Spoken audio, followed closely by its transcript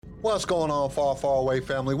What's going on, far, far away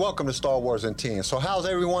family? Welcome to Star Wars in 10. So how's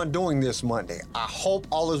everyone doing this Monday? I hope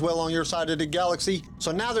all is well on your side of the galaxy.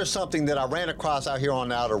 So now there's something that I ran across out here on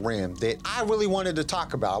the Outer Rim that I really wanted to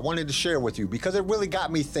talk about. I wanted to share with you because it really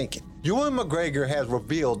got me thinking. Ewan McGregor has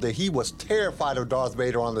revealed that he was terrified of Darth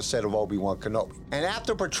Vader on the set of Obi-Wan Kenobi. And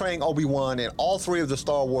after portraying Obi-Wan in all three of the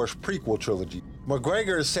Star Wars prequel trilogy,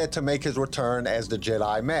 McGregor is set to make his return as the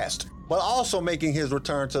Jedi Master, but also making his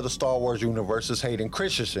return to the Star Wars universe as Hayden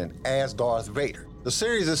Christensen as Darth Vader. The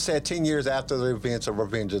series is set 10 years after the events of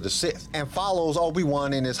Revenge of the Sith and follows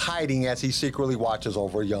Obi-Wan in his hiding as he secretly watches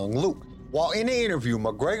over young Luke. While in the interview,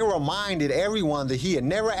 McGregor reminded everyone that he had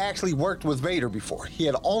never actually worked with Vader before. He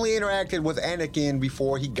had only interacted with Anakin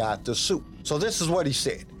before he got the suit. So this is what he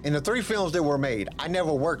said. In the 3 films that were made, I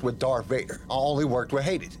never worked with Darth Vader. I only worked with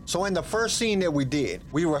Hayden. So in the first scene that we did,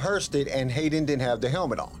 we rehearsed it and Hayden didn't have the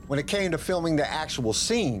helmet on. When it came to filming the actual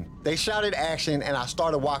scene, they shouted action and I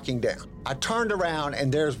started walking down. I turned around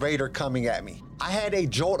and there's Vader coming at me. I had a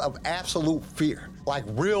jolt of absolute fear, like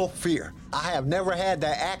real fear. I have never had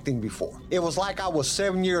that acting before. It was like I was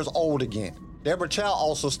 7 years old again. Deborah Chow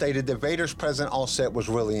also stated that Vader's presence on set was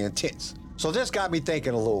really intense. So this got me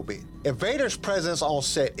thinking a little bit. If Vader's presence on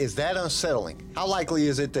set is that unsettling, how likely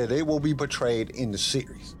is it that it will be portrayed in the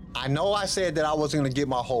series? I know I said that I wasn't going to get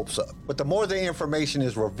my hopes up, but the more the information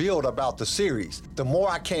is revealed about the series, the more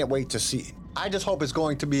I can't wait to see it. I just hope it's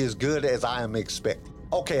going to be as good as I am expecting.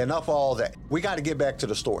 Okay, enough of all that. We got to get back to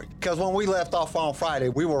the story. Because when we left off on Friday,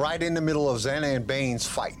 we were right in the middle of Zana and Bane's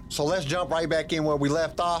fight. So let's jump right back in where we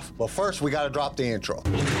left off. But first, we got to drop the intro.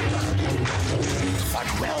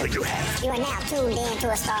 What will you have? You are now tuned in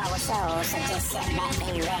to a Star Wars show, so just sit back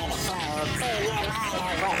and ready to flow. Clear your mind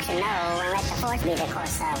of what to know, and let the force be the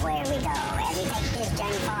course of where we go. As we take this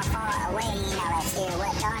journey far, far away, now let's hear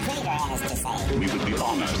what Darth Vader has to say. We would be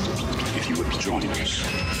honored if you would join us.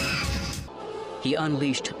 He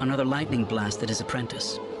unleashed another lightning blast at his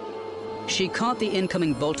apprentice. She caught the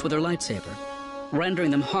incoming bolts with her lightsaber, rendering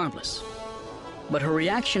them harmless. But her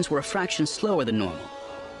reactions were a fraction slower than normal,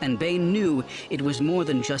 and Bane knew it was more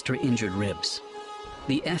than just her injured ribs.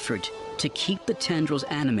 The effort to keep the tendrils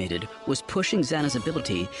animated was pushing Xana's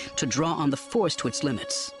ability to draw on the Force to its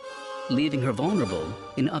limits, leaving her vulnerable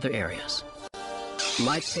in other areas.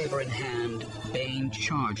 Lightsaber in hand, Bane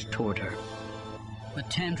charged toward her. The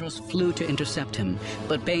tendrils flew to intercept him,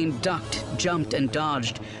 but Bane ducked, jumped, and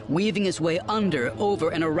dodged, weaving his way under,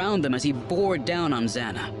 over, and around them as he bore down on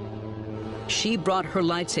Xana. She brought her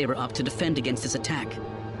lightsaber up to defend against his attack,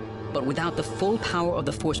 but without the full power of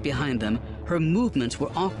the Force behind them, her movements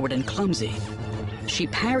were awkward and clumsy. She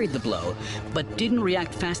parried the blow, but didn't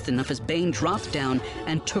react fast enough as Bane dropped down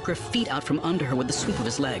and took her feet out from under her with the sweep of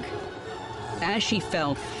his leg. As she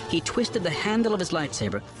fell, he twisted the handle of his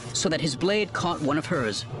lightsaber so that his blade caught one of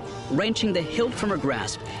hers, wrenching the hilt from her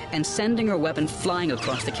grasp and sending her weapon flying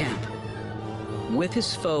across the camp. With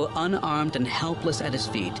his foe unarmed and helpless at his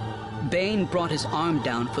feet, Bane brought his arm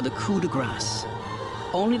down for the coup de grace,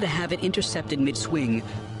 only to have it intercepted mid-swing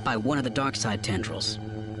by one of the dark side tendrils.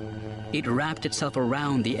 It wrapped itself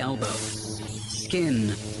around the elbow.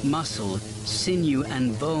 Skin, muscle, sinew,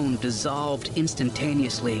 and bone dissolved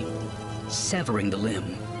instantaneously, severing the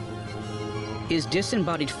limb. His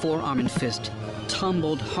disembodied forearm and fist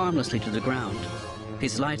tumbled harmlessly to the ground,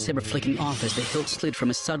 his lightsaber flicking off as the hilt slid from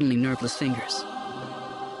his suddenly nerveless fingers.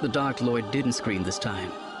 The Dark Lord didn't scream this time.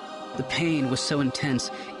 The pain was so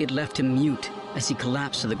intense, it left him mute as he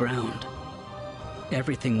collapsed to the ground.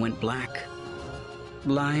 Everything went black.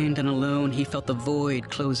 Blind and alone, he felt the void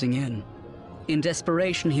closing in. In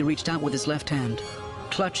desperation, he reached out with his left hand,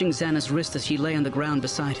 clutching Xana's wrist as she lay on the ground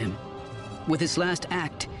beside him. With his last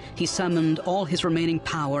act, he summoned all his remaining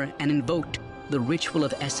power and invoked the ritual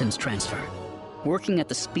of essence transfer. Working at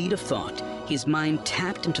the speed of thought, his mind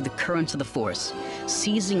tapped into the currents of the Force,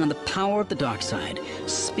 seizing on the power of the dark side,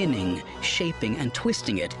 spinning, shaping, and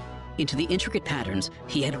twisting it into the intricate patterns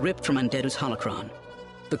he had ripped from Undeadu's holocron.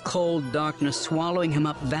 The cold darkness swallowing him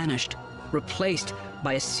up vanished, replaced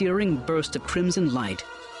by a searing burst of crimson light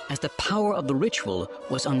as the power of the ritual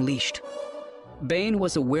was unleashed. Bane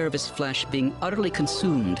was aware of his flesh being utterly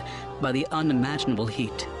consumed by the unimaginable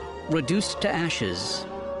heat, reduced to ashes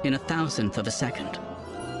in 1,000th of a second.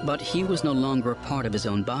 But he was no longer a part of his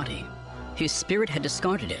own body. His spirit had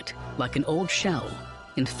discarded it, like an old shell,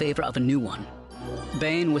 in favor of a new one.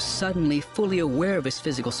 Bane was suddenly fully aware of his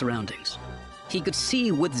physical surroundings. He could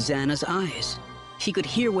see with Xana's eyes. He could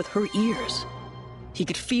hear with her ears. He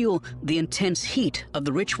could feel the intense heat of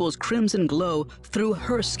the ritual's crimson glow through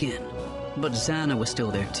her skin. But Xana was still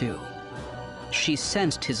there too. She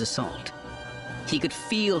sensed his assault. He could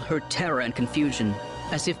feel her terror and confusion,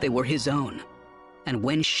 as if they were his own. And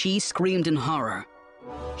when she screamed in horror,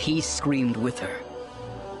 he screamed with her.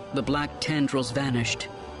 The black tendrils vanished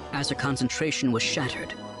as her concentration was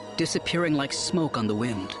shattered, disappearing like smoke on the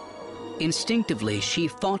wind. Instinctively, she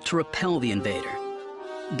fought to repel the invader.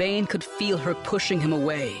 Bane could feel her pushing him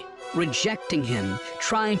away, rejecting him,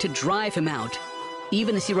 trying to drive him out,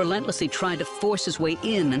 even as he relentlessly tried to force his way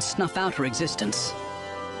in and snuff out her existence.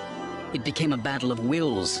 It became a battle of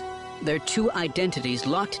wills, their two identities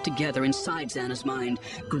locked together inside Xana's mind,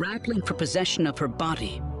 grappling for possession of her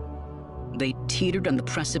body. They teetered on the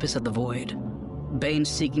precipice of the void, Bane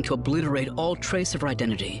seeking to obliterate all trace of her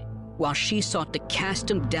identity, while she sought to cast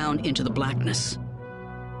him down into the blackness.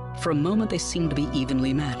 For a moment they seemed to be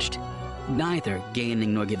evenly matched, neither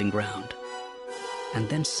gaining nor giving ground. And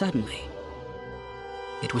then suddenly,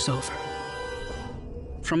 it was over.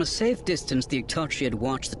 From a safe distance, the Ictachi had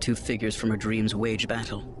watched the two figures from her dreams wage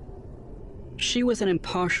battle. She was an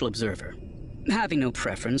impartial observer, having no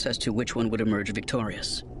preference as to which one would emerge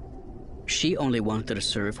victorious. She only wanted to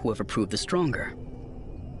serve whoever proved the stronger.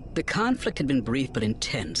 The conflict had been brief but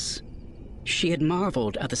intense. She had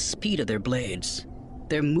marveled at the speed of their blades,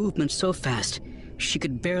 their movement so fast she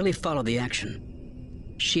could barely follow the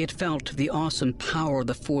action. She had felt the awesome power of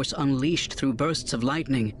the force unleashed through bursts of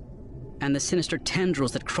lightning and the sinister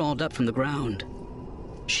tendrils that crawled up from the ground.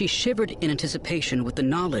 She shivered in anticipation with the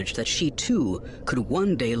knowledge that she too could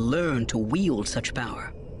one day learn to wield such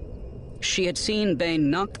power. She had seen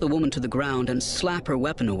Bane knock the woman to the ground and slap her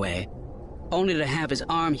weapon away, only to have his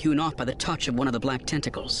arm hewn off by the touch of one of the black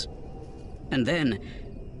tentacles. And then,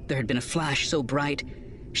 there had been a flash so bright,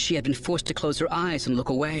 she had been forced to close her eyes and look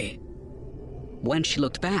away. When she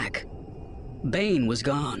looked back, Bane was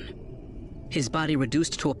gone, his body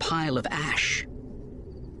reduced to a pile of ash.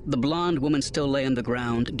 The blonde woman still lay on the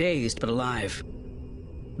ground, dazed but alive.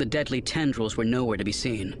 The deadly tendrils were nowhere to be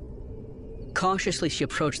seen. Cautiously, she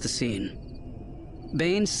approached the scene.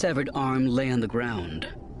 Bane's severed arm lay on the ground,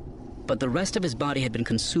 but the rest of his body had been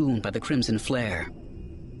consumed by the crimson flare.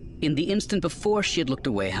 In the instant before she had looked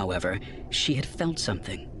away, however, she had felt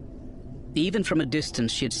something. Even from a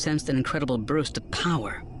distance, she had sensed an incredible burst of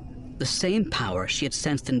power, the same power she had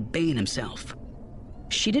sensed in Bane himself.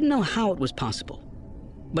 She didn't know how it was possible,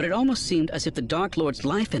 but it almost seemed as if the Dark Lord's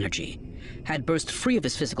life energy had burst free of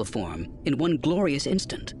his physical form in one glorious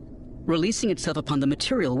instant, releasing itself upon the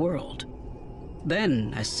material world.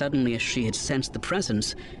 Then, as suddenly as she had sensed the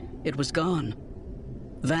presence, it was gone,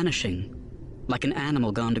 vanishing like an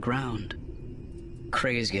animal gone to ground.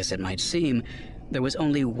 Crazy as it might seem, there was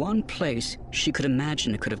only one place she could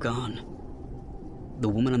imagine it could have gone. The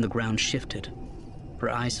woman on the ground shifted, her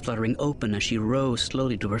eyes fluttering open as she rose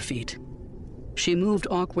slowly to her feet. She moved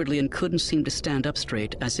awkwardly and couldn't seem to stand up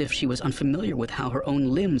straight, as if she was unfamiliar with how her own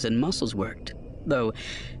limbs and muscles worked, though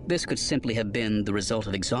this could simply have been the result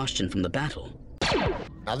of exhaustion from the battle.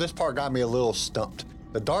 Now this part got me a little stumped.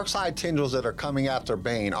 The dark side tendrils that are coming after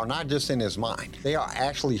Bane are not just in his mind, they are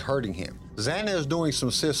actually hurting him. Xana is doing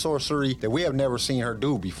some Sith sorcery that we have never seen her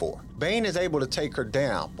do before. Bane is able to take her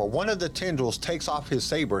down, but one of the tendrils takes off his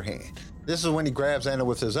saber hand. This is when he grabs Xana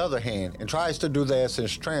with his other hand and tries to do the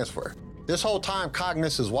essence transfer. This whole time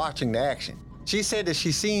Cognis is watching the action. She said that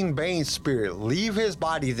she's seen Bane's spirit leave his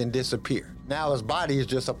body then disappear. Now his body is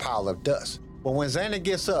just a pile of dust. But when Xana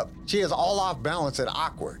gets up, she is all off balance and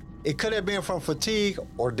awkward. It could have been from fatigue,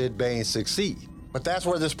 or did Bane succeed? But that's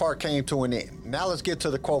where this part came to an end. Now let's get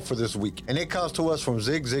to the quote for this week, and it comes to us from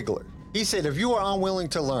Zig Ziglar. He said, "If you are unwilling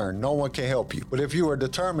to learn, no one can help you. But if you are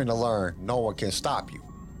determined to learn, no one can stop you."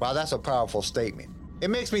 Wow, that's a powerful statement.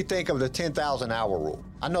 It makes me think of the 10,000 hour rule.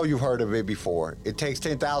 I know you've heard of it before. It takes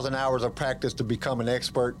 10,000 hours of practice to become an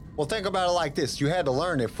expert. Well, think about it like this. You had to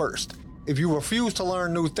learn it first. If you refuse to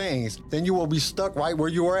learn new things, then you will be stuck right where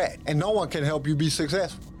you are at, and no one can help you be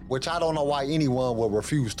successful. Which I don't know why anyone will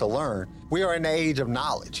refuse to learn. We are in the age of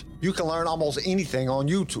knowledge. You can learn almost anything on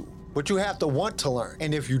YouTube, but you have to want to learn.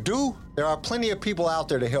 And if you do, there are plenty of people out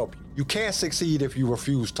there to help you. You can't succeed if you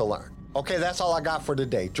refuse to learn. Okay, that's all I got for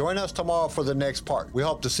today. Join us tomorrow for the next part. We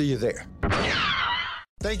hope to see you there.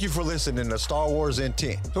 Thank you for listening to Star Wars in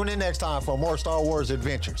 10. Tune in next time for more Star Wars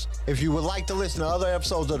adventures. If you would like to listen to other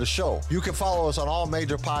episodes of the show, you can follow us on all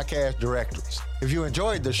major podcast directories. If you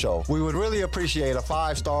enjoyed the show, we would really appreciate a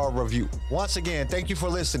 5-star review. Once again, thank you for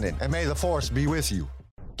listening, and may the Force be with you.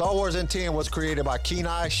 Star Wars in 10 was created by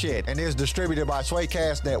Kenai Shed and is distributed by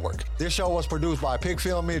Swaycast Network. This show was produced by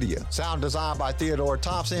Pigfield Media, sound designed by Theodore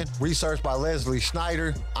Thompson, research by Leslie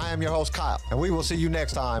Schneider. I am your host, Kyle, and we will see you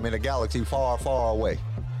next time in a galaxy far, far away.